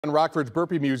And Rockford's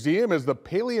Burpee Museum is the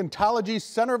paleontology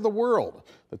center of the world.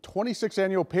 The 26th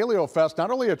annual Paleofest not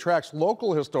only attracts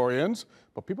local historians,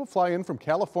 but people fly in from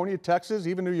California, Texas,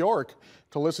 even New York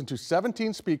to listen to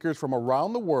 17 speakers from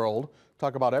around the world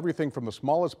talk about everything from the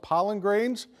smallest pollen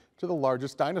grains to the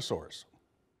largest dinosaurs.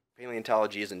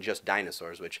 Paleontology isn't just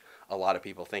dinosaurs, which a lot of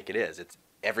people think it is. It's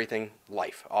everything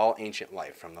life, all ancient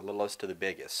life, from the littlest to the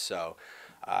biggest. So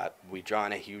we draw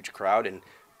in a huge crowd, and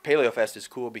Paleofest is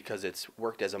cool because it's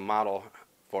worked as a model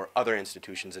for other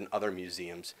institutions and other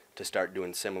museums to start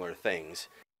doing similar things.